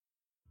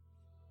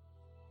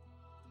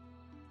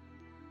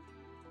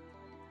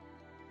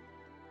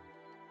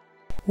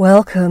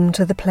Welcome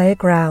to the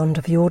playground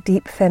of your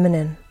deep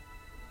feminine.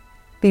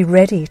 Be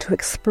ready to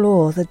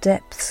explore the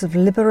depths of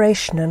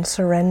liberation and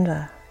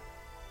surrender.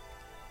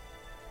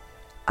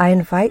 I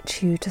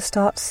invite you to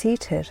start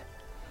seated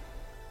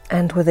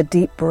and with a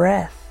deep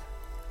breath,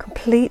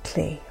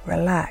 completely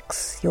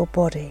relax your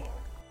body.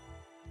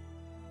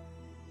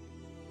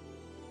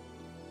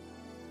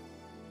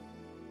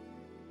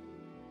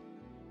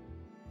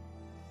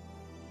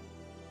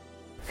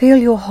 Feel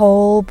your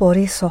whole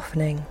body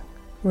softening,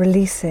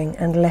 releasing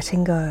and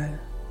letting go.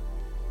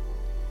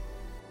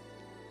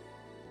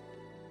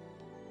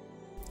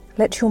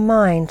 Let your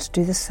mind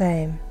do the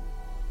same.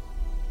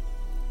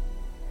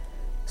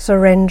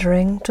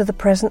 Surrendering to the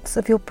presence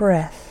of your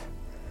breath,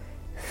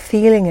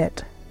 feeling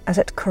it as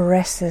it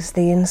caresses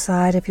the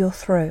inside of your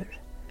throat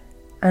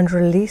and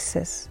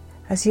releases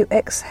as you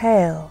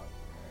exhale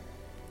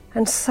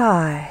and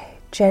sigh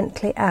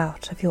gently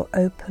out of your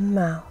open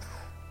mouth.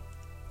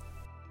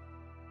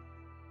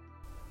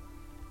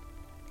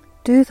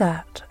 Do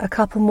that a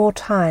couple more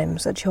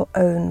times at your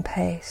own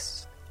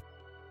pace.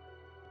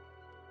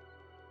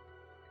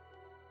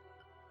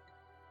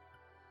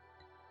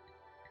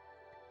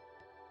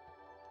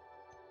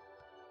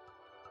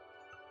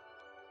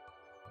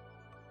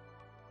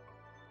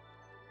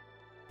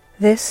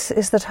 This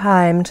is the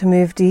time to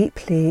move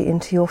deeply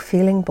into your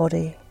feeling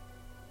body,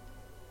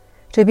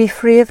 to be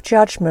free of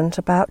judgment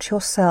about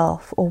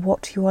yourself or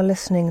what you are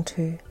listening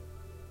to,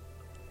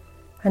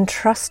 and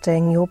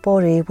trusting your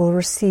body will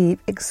receive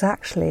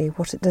exactly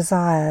what it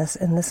desires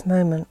in this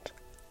moment.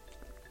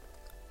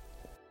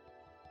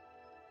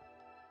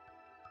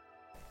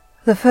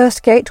 The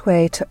first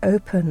gateway to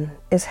open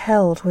is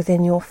held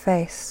within your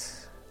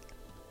face.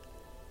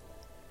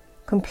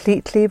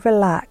 Completely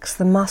relax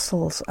the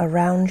muscles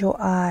around your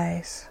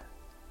eyes,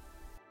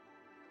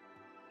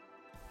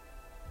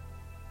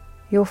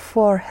 your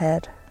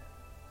forehead,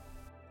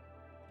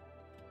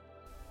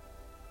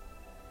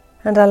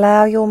 and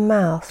allow your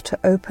mouth to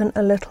open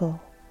a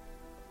little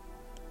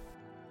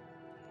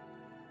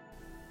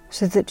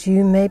so that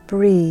you may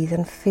breathe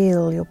and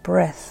feel your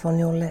breath on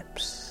your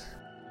lips.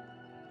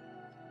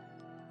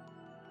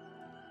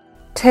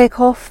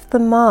 Take off the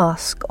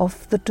mask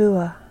of the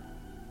doer,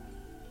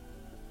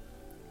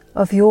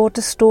 of your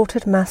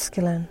distorted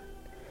masculine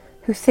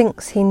who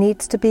thinks he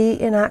needs to be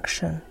in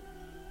action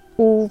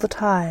all the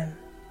time,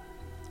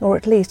 or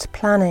at least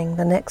planning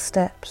the next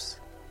steps.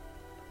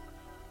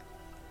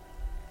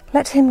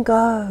 Let him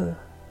go.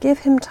 Give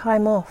him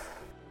time off.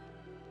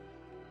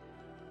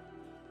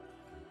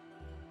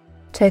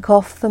 Take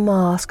off the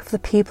mask of the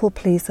people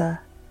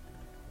pleaser.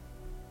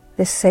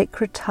 This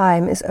sacred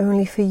time is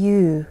only for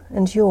you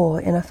and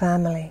your inner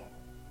family.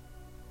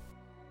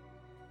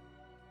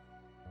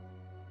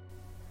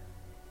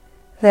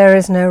 There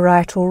is no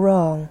right or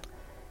wrong,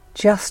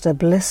 just a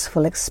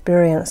blissful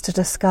experience to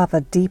discover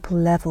deeper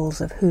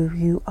levels of who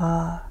you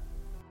are.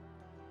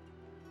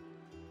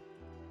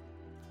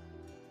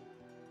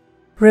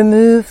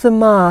 Remove the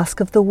mask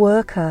of the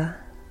worker,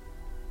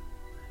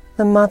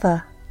 the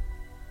mother,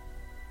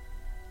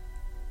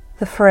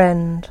 the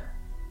friend,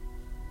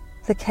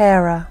 the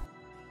carer,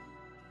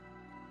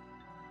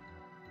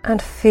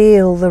 and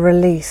feel the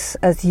release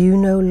as you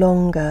no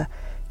longer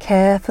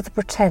care for the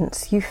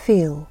pretense you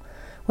feel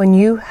when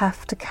you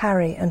have to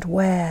carry and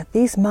wear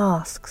these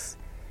masks,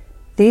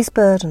 these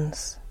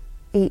burdens,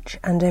 each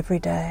and every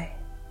day.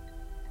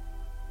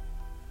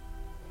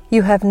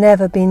 You have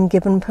never been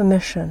given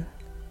permission,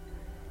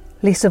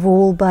 least of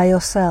all by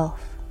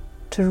yourself,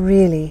 to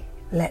really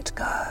let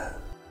go.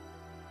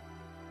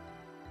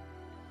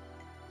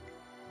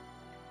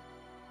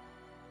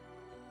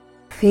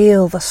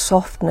 Feel the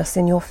softness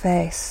in your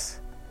face,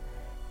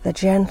 the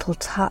gentle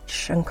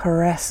touch and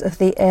caress of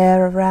the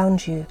air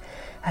around you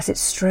as it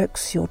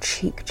strokes your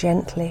cheek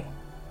gently.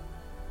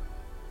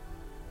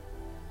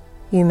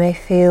 You may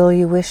feel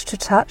you wish to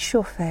touch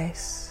your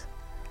face,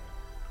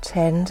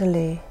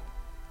 tenderly,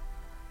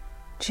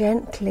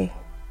 gently,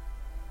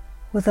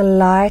 with the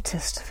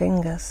lightest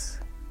fingers,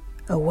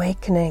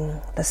 awakening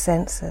the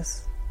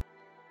senses.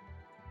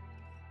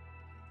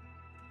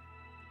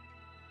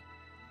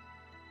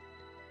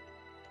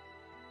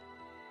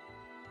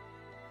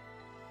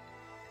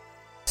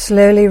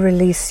 Slowly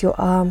release your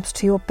arms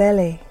to your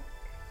belly,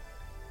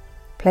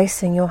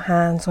 placing your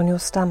hands on your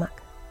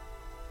stomach.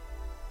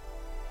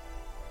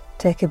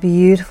 Take a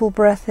beautiful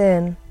breath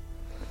in,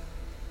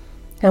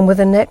 and with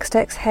the next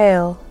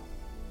exhale,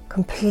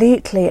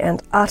 completely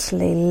and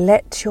utterly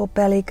let your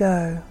belly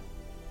go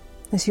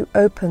as you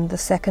open the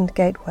second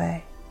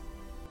gateway.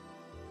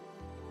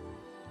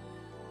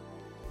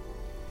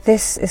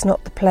 This is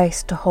not the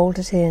place to hold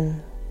it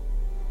in,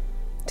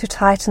 to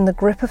tighten the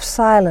grip of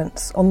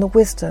silence on the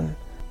wisdom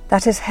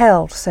that is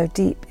held so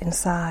deep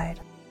inside.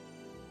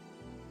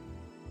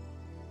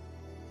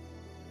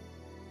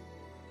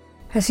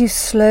 As you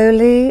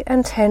slowly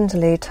and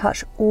tenderly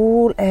touch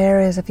all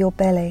areas of your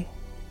belly,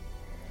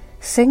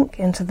 sink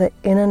into the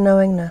inner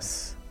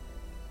knowingness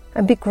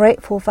and be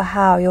grateful for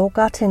how your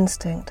gut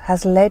instinct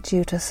has led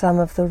you to some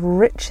of the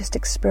richest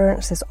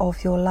experiences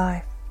of your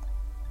life.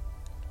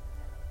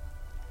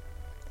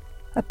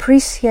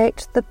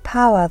 Appreciate the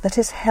power that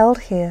is held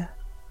here,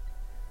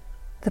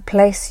 the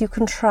place you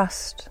can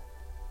trust,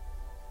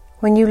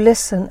 when you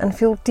listen and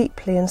feel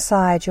deeply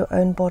inside your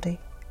own body.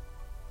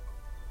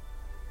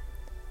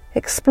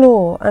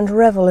 Explore and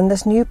revel in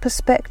this new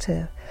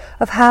perspective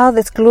of how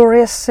this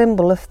glorious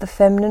symbol of the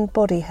feminine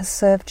body has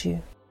served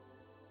you.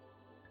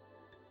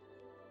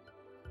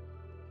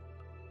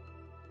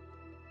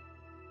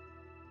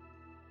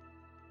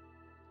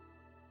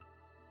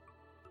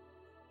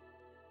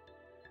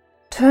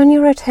 Turn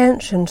your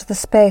attention to the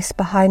space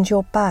behind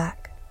your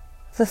back,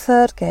 the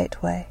third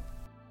gateway.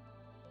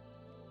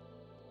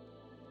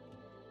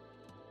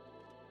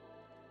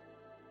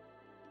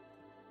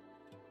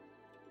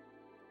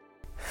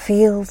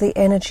 Feel the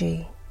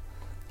energy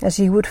as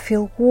you would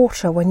feel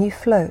water when you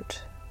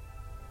float.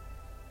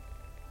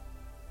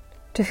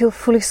 To feel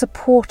fully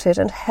supported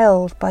and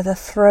held by the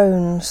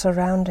throne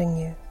surrounding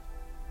you.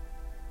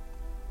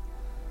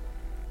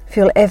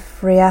 Feel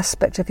every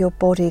aspect of your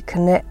body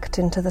connect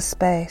into the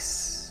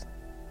space.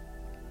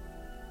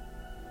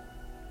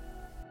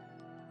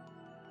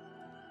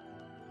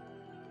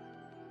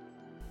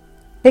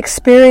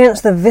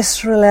 Experience the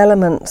visceral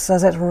elements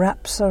as it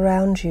wraps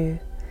around you,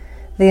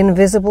 the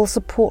invisible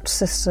support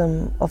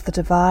system of the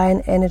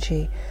divine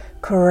energy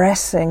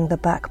caressing the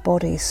back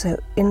body so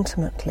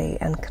intimately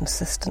and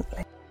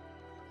consistently.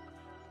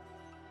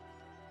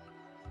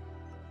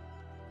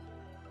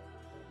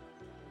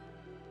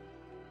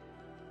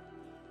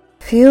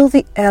 Feel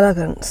the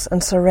elegance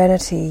and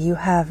serenity you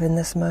have in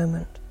this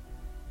moment.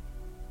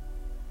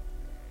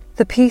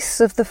 The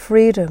peace of the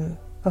freedom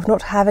of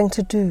not having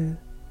to do.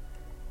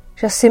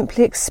 Just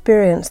simply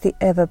experience the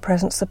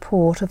ever-present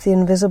support of the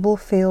invisible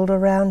field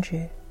around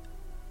you.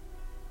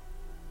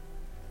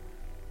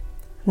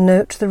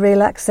 Note the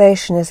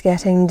relaxation is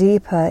getting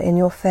deeper in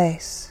your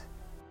face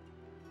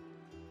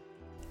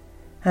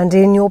and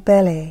in your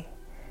belly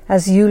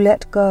as you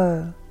let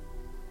go,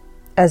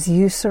 as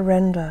you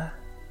surrender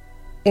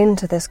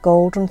into this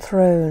golden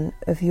throne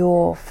of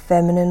your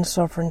feminine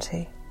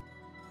sovereignty.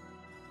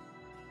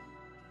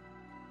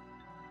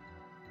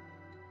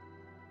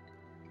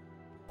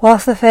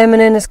 Whilst the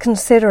feminine is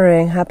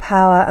considering her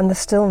power and the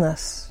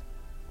stillness,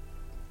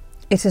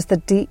 it is the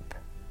deep,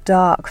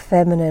 dark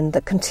feminine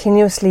that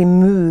continuously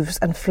moves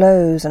and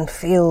flows and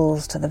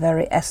feels to the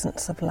very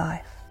essence of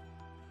life.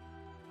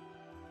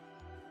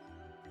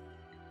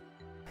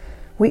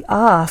 We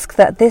ask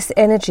that this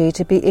energy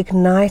to be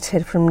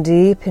ignited from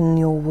deep in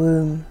your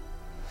womb,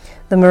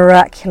 the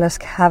miraculous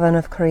cavern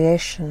of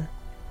creation,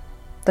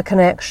 the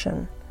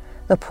connection,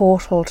 the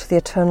portal to the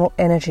eternal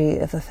energy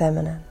of the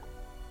feminine.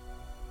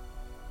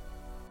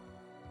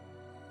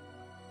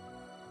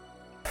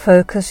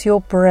 Focus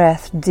your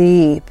breath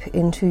deep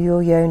into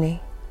your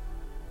yoni,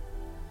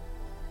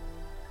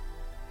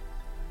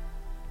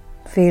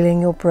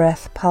 feeling your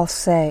breath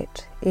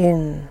pulsate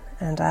in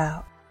and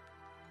out.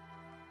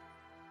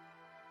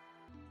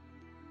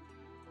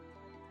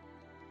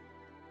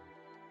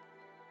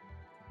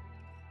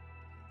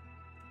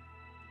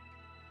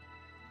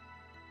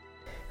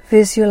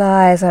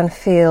 Visualize and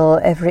feel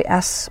every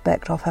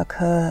aspect of her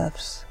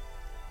curves,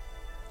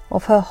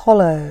 of her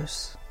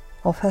hollows,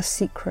 of her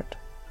secret.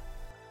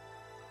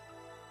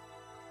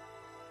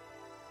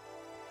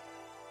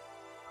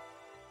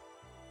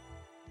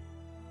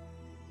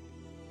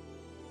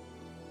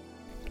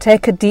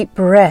 Take a deep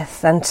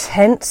breath and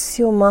tense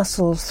your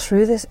muscles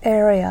through this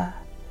area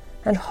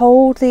and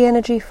hold the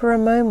energy for a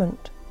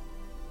moment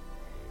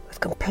with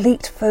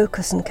complete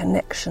focus and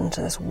connection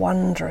to this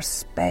wondrous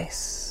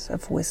space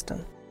of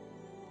wisdom.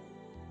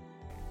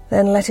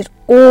 Then let it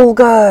all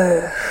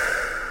go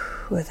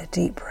with a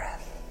deep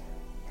breath,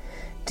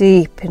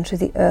 deep into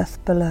the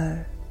earth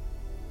below,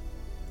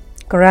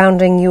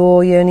 grounding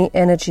your yoni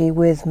energy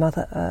with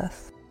Mother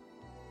Earth.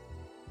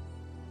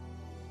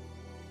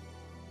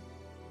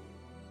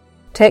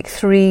 Take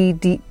 3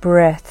 deep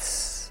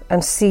breaths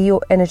and see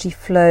your energy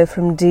flow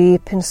from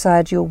deep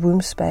inside your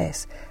womb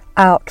space,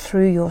 out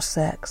through your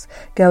sex,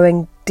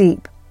 going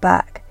deep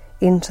back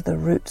into the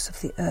roots of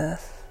the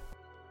earth.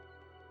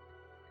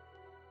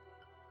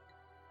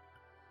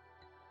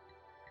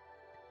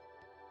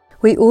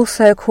 We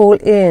also call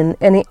in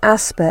any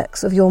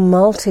aspects of your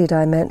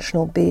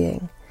multi-dimensional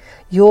being,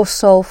 your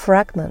soul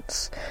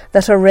fragments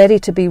that are ready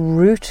to be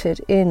rooted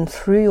in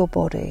through your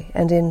body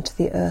and into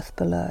the earth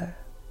below.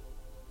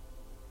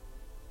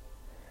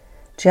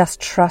 Just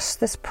trust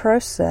this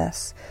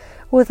process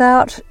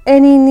without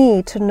any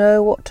need to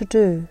know what to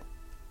do,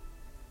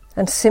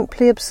 and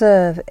simply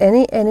observe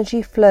any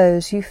energy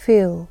flows you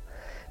feel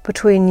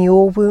between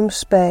your womb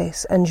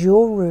space and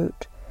your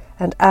root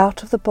and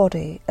out of the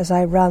body as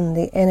I run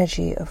the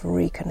energy of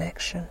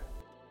reconnection.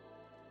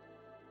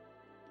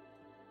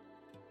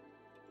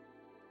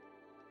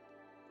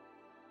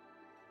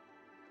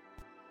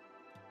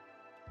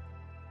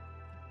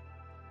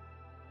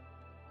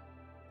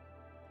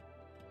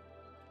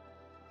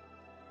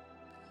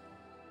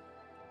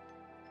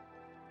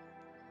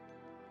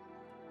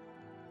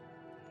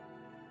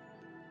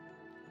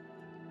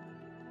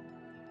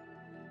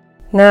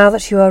 Now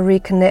that you are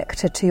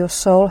reconnected to your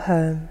soul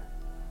home,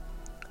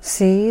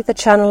 see the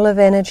channel of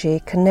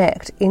energy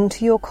connect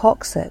into your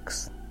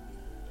coccyx,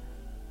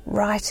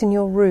 right in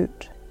your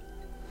root,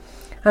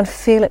 and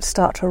feel it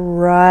start to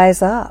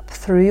rise up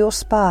through your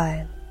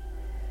spine,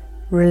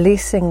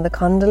 releasing the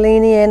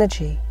Kundalini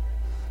energy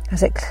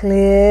as it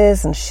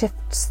clears and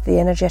shifts the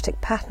energetic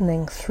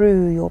patterning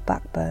through your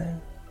backbone.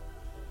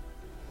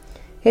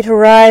 It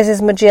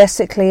rises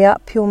majestically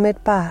up your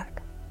mid-back,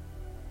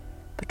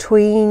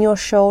 between your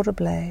shoulder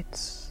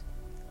blades,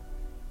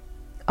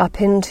 up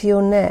into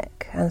your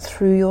neck and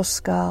through your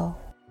skull.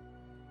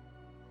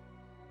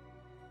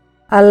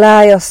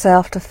 Allow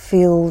yourself to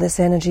feel this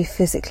energy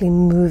physically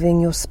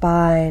moving your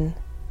spine,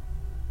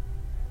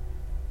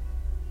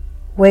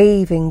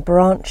 waving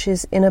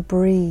branches in a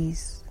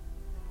breeze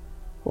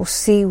or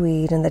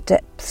seaweed in the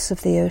depths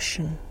of the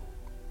ocean.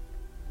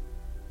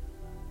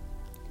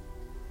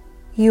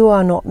 You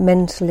are not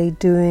mentally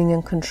doing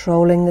and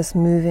controlling this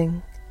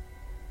moving.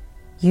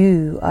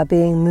 You are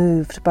being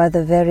moved by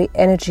the very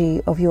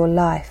energy of your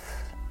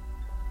life,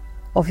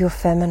 of your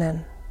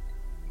feminine.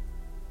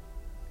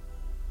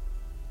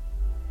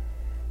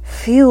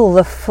 Feel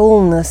the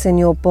fullness in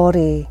your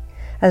body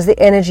as the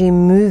energy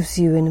moves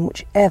you in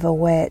whichever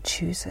way it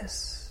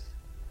chooses.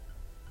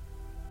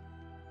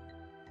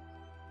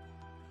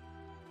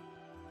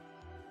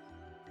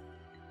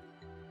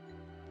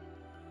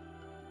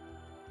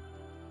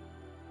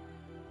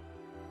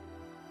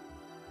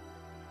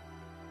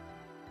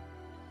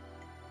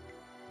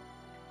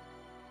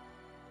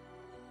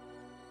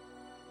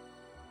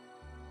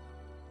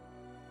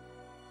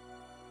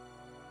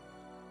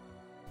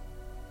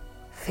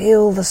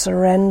 Feel the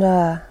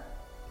surrender,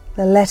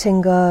 the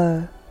letting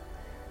go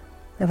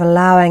of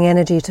allowing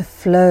energy to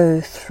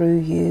flow through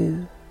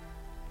you.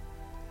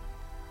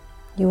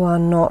 You are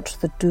not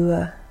the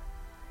doer,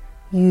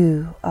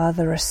 you are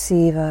the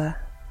receiver.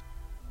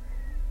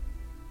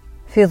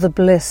 Feel the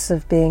bliss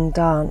of being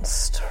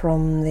danced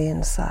from the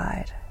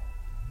inside.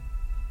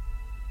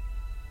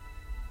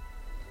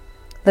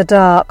 The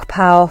dark,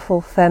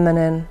 powerful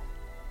feminine,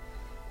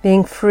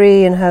 being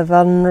free in her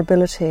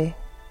vulnerability,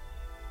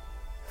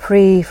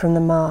 free from the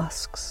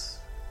masks,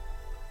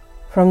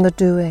 from the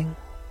doing.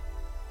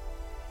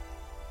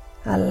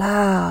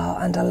 Allow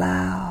and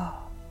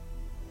allow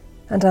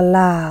and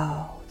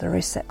allow the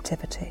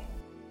receptivity.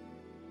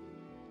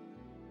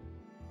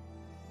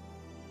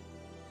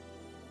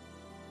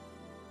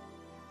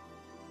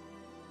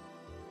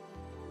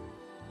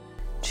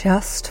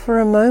 Just for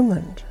a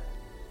moment,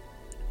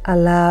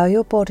 allow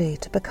your body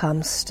to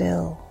become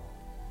still,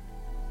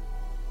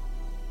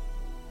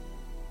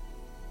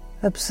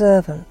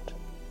 observant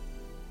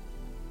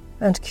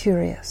and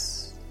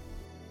curious.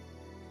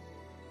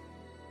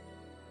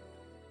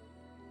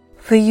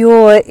 For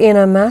your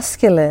inner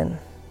masculine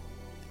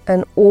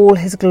and all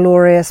his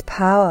glorious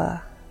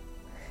power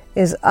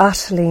is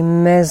utterly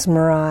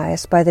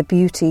mesmerized by the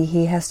beauty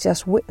he has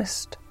just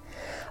witnessed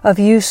of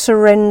you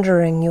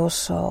surrendering your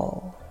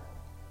soul.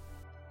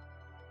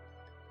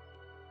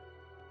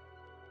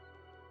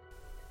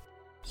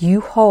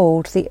 You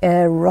hold the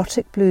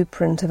erotic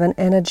blueprint of an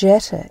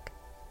energetic,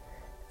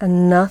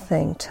 and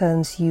nothing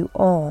turns you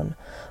on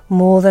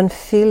more than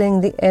feeling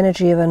the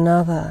energy of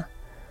another,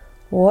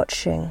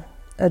 watching,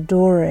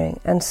 adoring,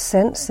 and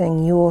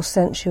sensing your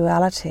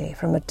sensuality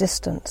from a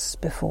distance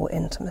before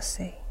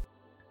intimacy.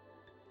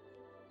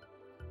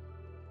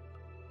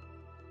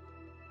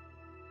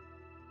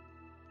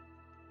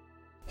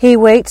 He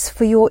waits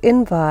for your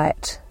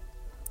invite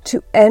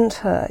to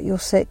enter your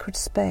sacred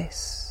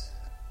space,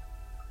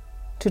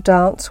 to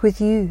dance with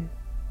you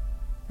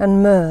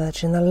and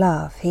merge in the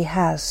love he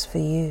has for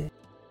you.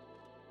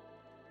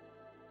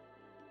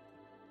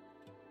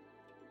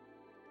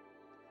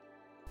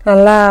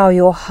 Allow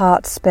your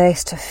heart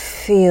space to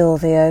feel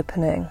the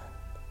opening,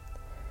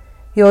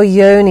 your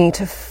yoni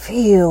to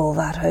feel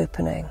that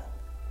opening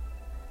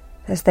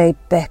as they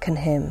beckon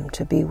him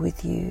to be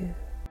with you.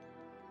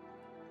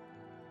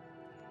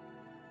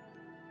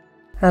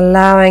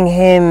 Allowing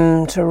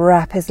him to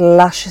wrap his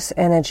luscious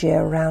energy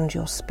around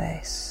your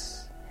space.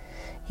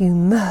 You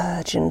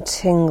merge and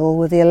tingle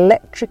with the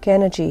electric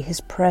energy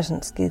his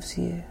presence gives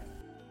you.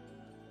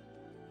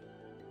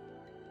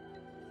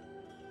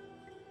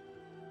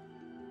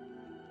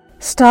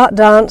 Start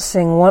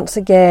dancing once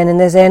again in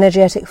this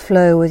energetic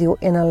flow with your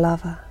inner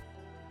lover.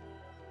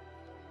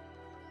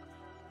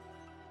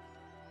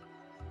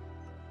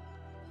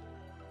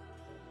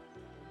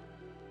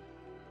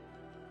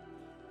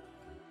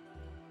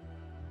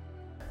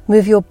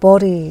 Move your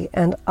body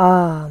and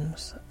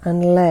arms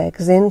and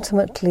legs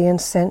intimately and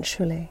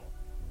sensually,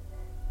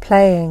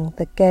 playing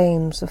the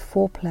games of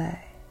foreplay,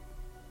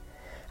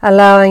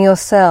 allowing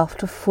yourself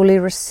to fully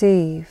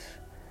receive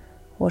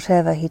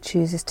whatever he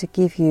chooses to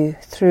give you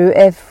through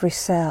every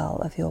cell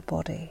of your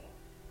body.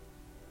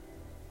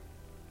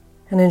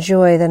 And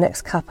enjoy the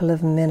next couple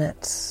of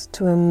minutes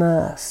to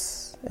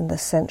immerse in the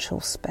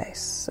sensual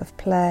space of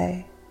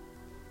play.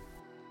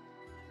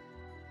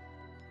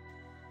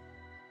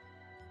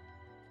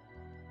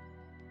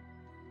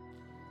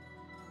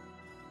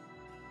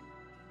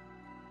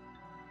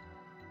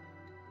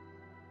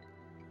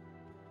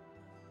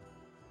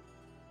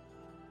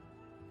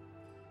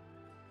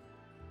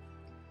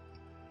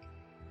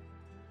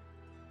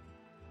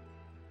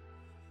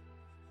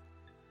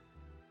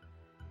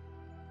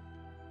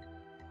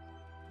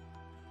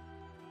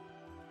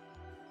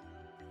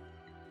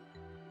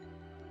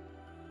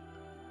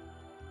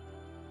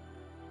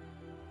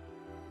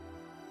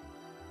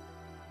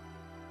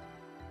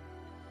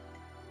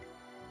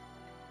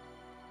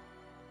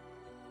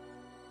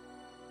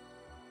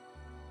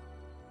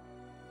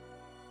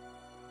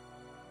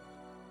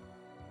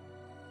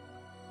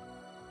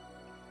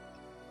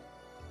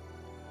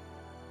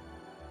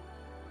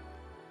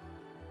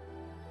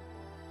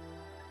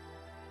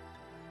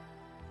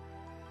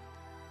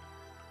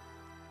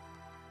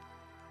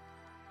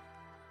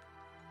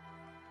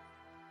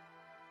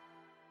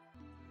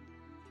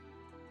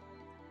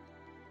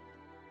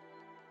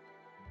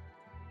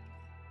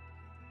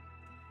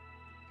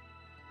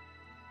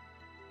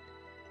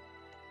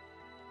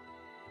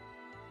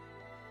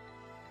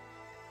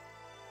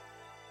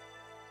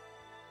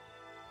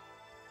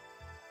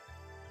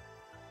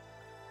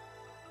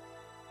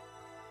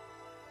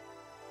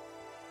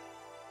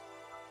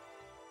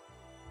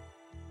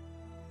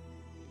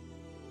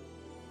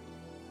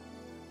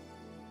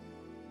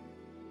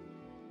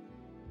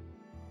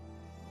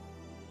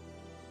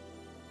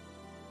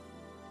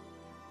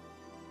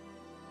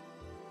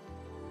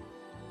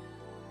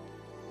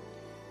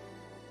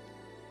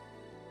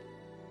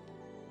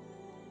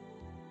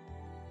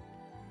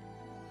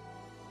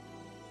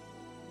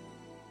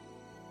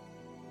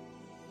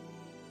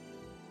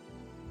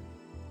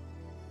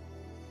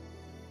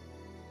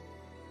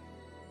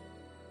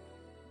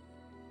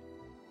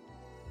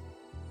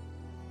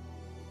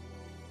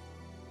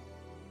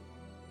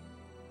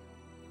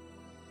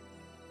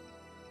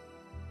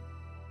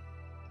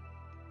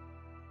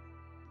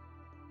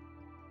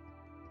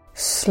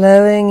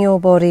 Slowing your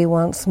body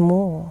once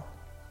more,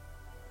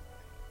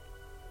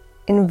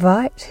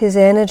 invite his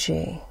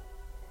energy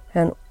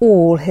and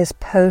all his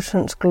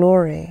potent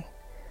glory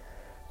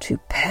to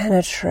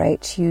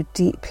penetrate you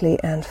deeply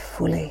and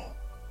fully.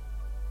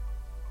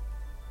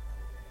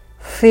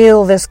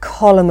 Feel this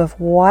column of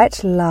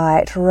white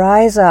light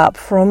rise up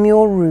from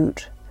your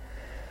root,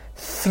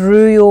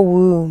 through your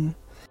womb,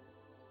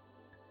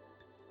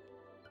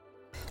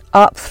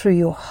 up through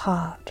your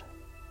heart,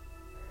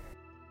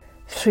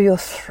 through your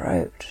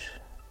throat,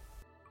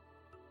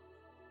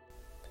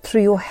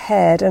 through your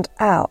head and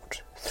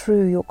out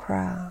through your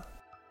crown.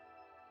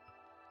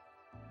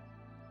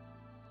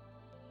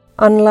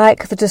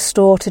 Unlike the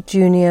distorted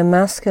junior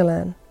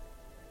masculine,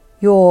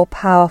 your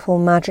powerful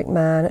magic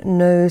man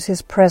knows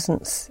his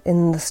presence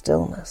in the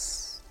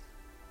stillness.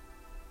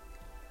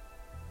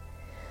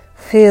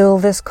 Feel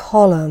this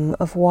column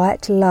of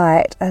white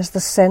light as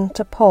the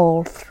center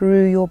pole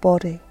through your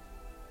body.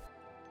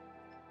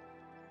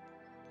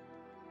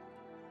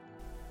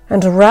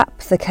 And wrap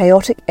the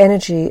chaotic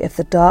energy of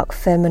the dark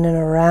feminine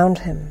around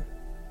him.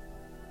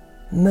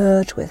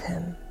 Merge with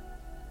him.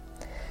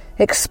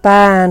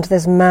 Expand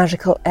this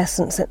magical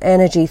essence and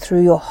energy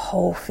through your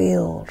whole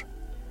field,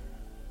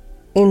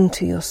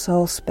 into your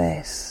soul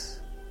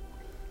space,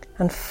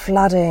 and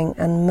flooding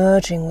and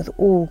merging with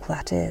all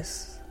that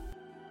is.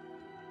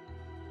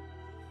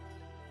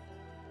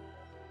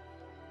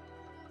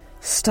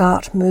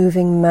 Start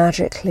moving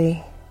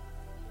magically,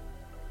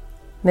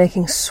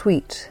 making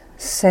sweet,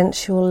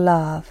 sensual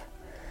love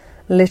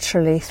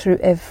literally through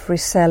every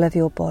cell of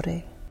your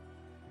body.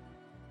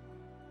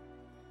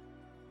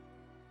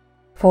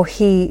 For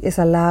he is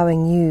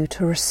allowing you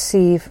to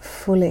receive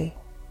fully,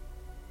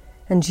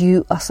 and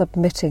you are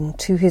submitting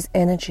to his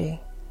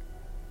energy,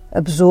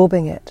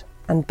 absorbing it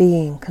and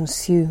being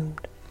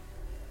consumed,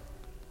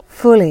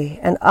 fully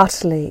and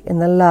utterly in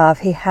the love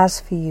he has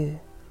for you,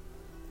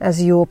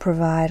 as your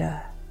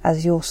provider,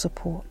 as your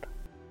support.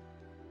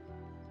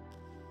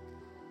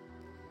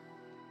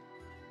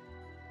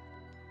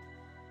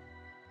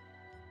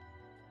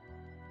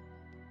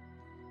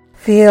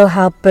 Feel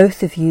how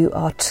both of you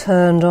are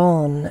turned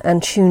on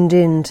and tuned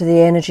in to the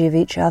energy of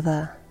each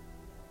other,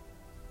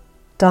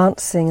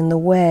 dancing in the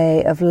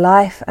way of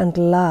life and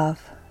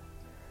love,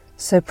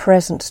 so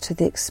present to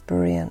the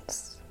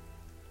experience.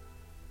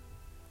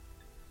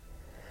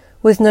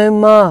 With no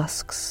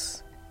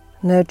masks,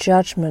 no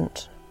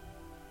judgment,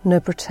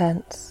 no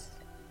pretense.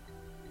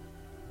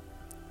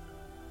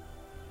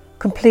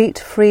 Complete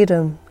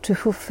freedom to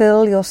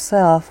fulfill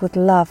yourself with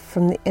love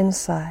from the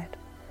inside,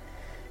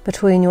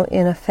 between your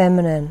inner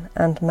feminine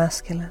and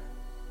masculine.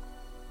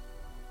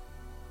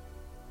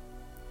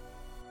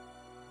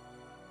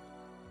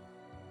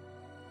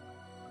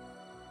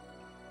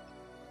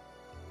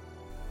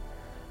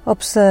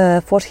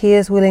 Observe what he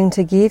is willing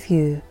to give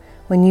you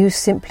when you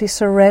simply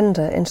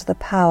surrender into the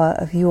power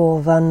of your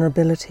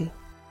vulnerability.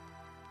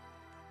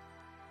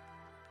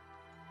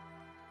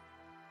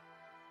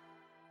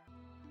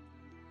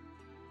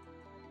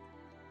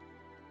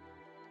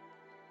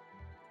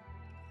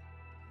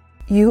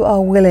 You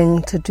are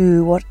willing to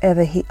do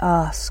whatever he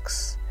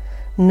asks,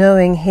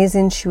 knowing his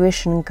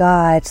intuition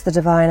guides the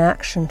divine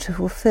action to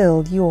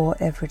fulfill your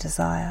every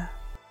desire.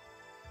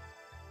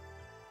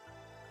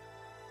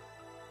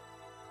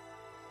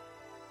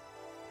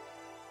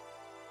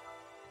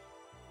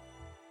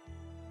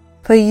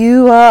 For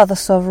you are the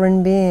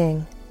sovereign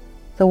being,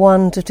 the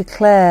one to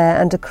declare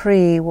and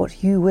decree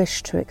what you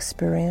wish to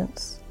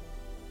experience.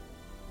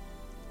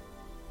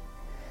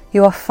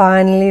 You are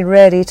finally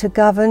ready to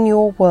govern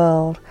your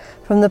world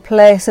from the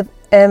place of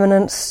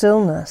eminent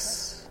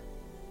stillness,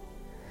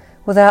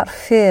 without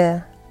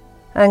fear,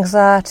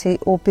 anxiety,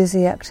 or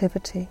busy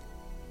activity.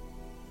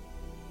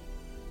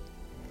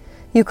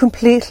 You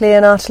completely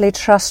and utterly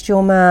trust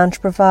your man to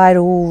provide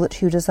all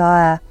that you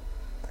desire,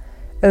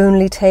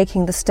 only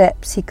taking the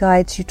steps he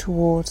guides you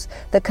towards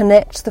that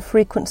connect the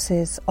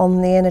frequencies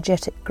on the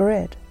energetic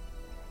grid,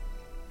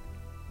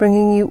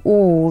 bringing you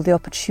all the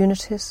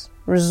opportunities,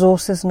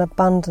 resources and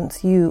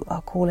abundance you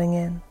are calling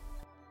in.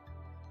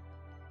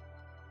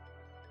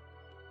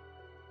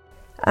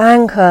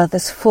 Anchor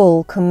this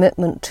full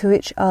commitment to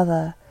each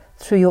other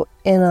through your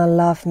inner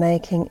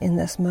love-making in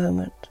this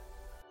moment.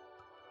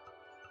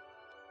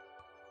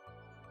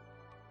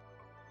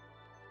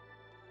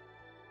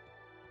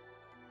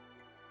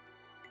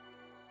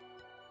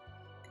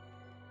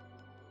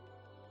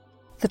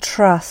 The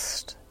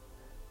trust,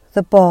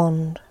 the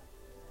bond,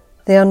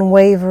 the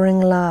unwavering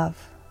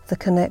love, the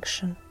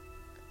connection.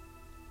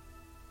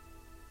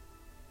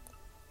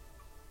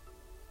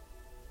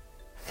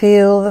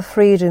 Feel the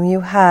freedom you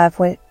have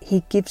when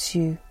he gives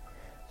you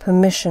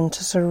permission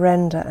to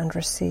surrender and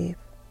receive.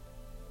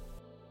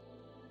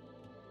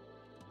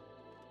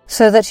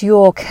 So that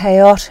your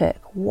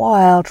chaotic,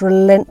 wild,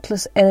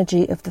 relentless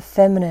energy of the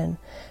feminine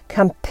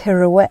can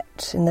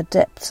pirouette in the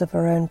depths of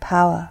her own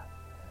power,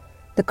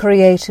 the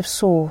creative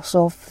source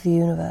of the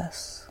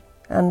universe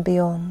and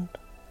beyond.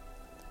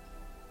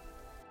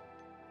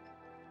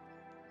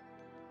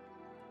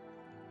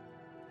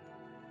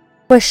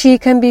 where she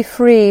can be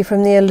free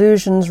from the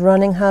illusions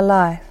running her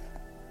life,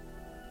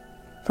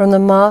 from the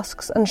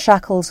masks and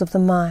shackles of the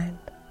mind.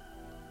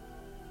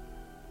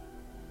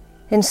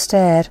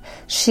 Instead,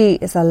 she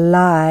is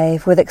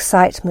alive with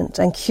excitement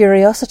and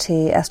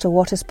curiosity as to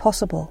what is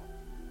possible,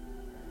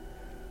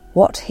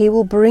 what he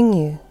will bring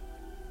you.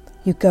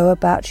 You go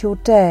about your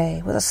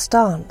day with a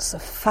stance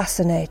of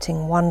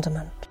fascinating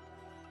wonderment.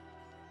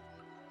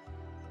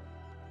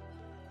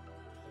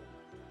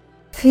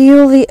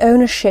 Feel the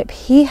ownership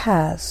he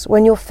has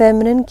when your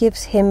feminine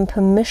gives him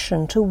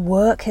permission to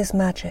work his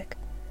magic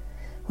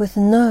with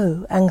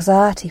no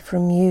anxiety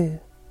from you.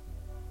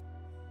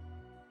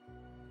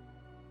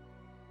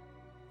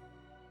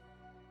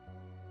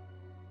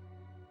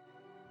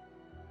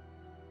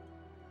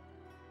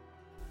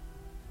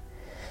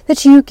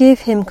 That you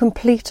give him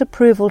complete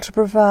approval to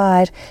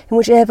provide in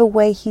whichever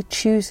way he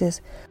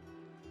chooses,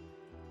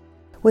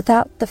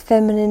 without the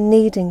feminine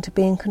needing to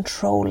be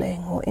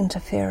controlling or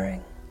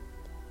interfering.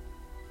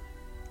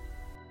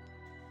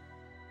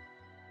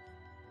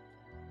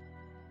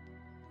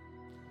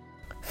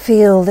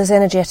 Feel this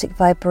energetic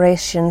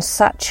vibration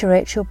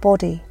saturate your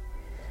body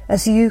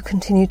as you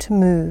continue to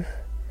move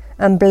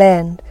and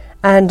blend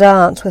and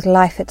dance with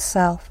life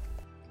itself.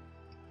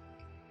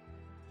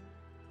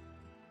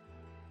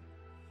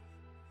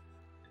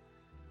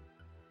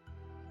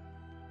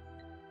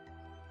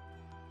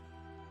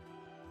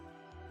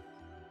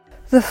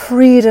 The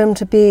freedom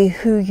to be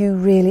who you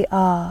really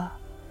are,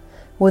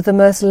 with the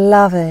most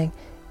loving,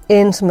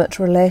 intimate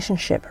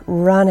relationship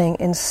running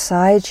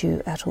inside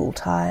you at all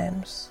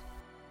times.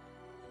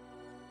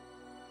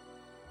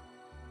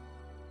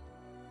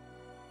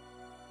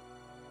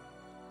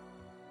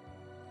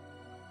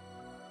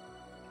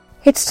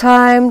 It's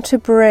time to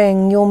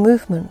bring your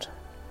movement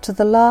to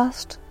the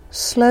last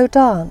slow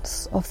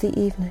dance of the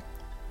evening.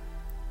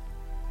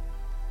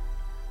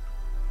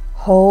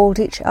 Hold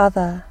each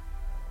other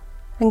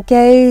and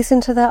gaze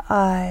into their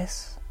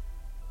eyes,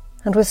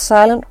 and with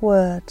silent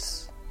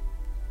words,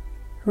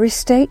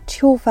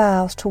 restate your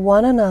vows to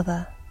one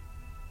another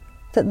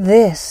that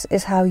this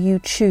is how you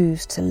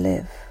choose to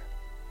live.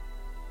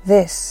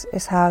 This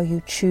is how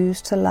you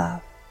choose to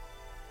love.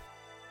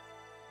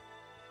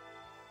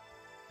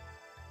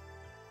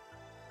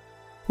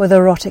 With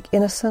erotic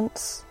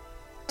innocence,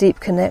 deep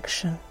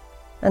connection,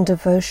 and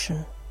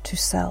devotion to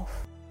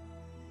self.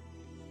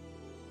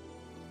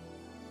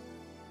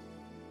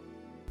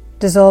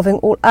 Dissolving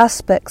all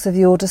aspects of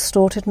your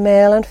distorted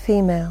male and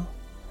female,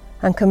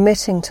 and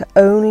committing to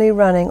only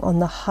running on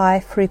the high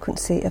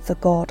frequency of the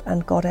God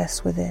and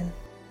Goddess within.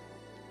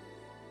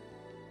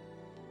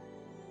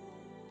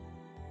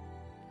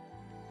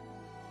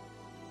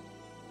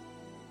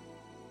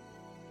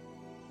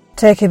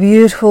 Take a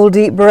beautiful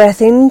deep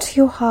breath into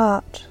your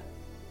heart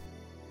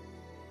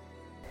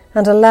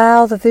and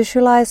allow the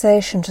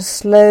visualization to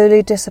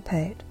slowly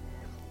dissipate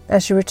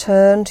as you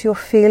return to your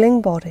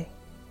feeling body,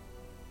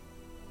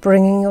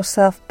 bringing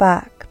yourself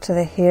back to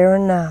the here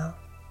and now.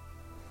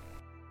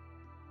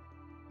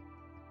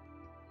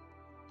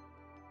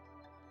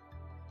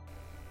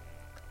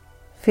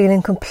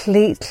 Feeling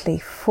completely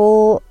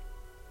full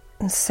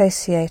and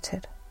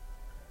satiated,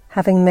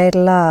 having made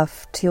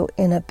love to your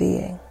inner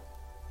being.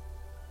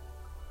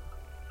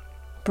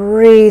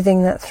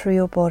 Breathing that through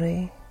your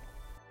body.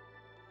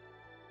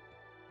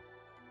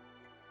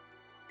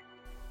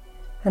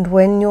 And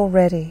when you're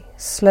ready,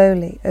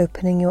 slowly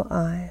opening your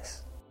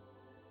eyes.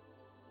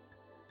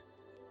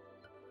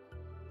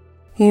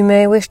 You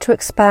may wish to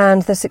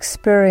expand this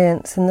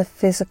experience in the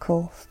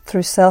physical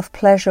through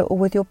self-pleasure or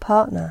with your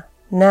partner,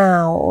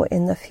 now or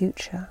in the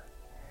future.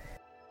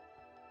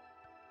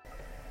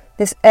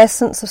 This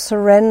essence of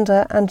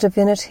surrender and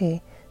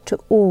divinity to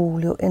all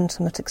your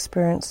intimate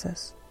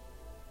experiences.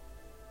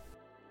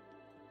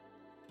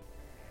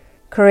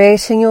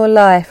 Creating your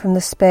life from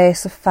the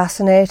space of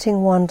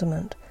fascinating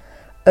wonderment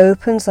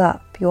opens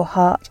up your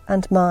heart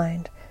and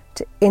mind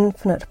to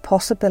infinite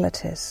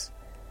possibilities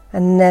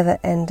and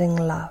never-ending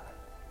love.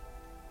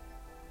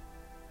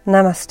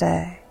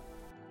 Namaste.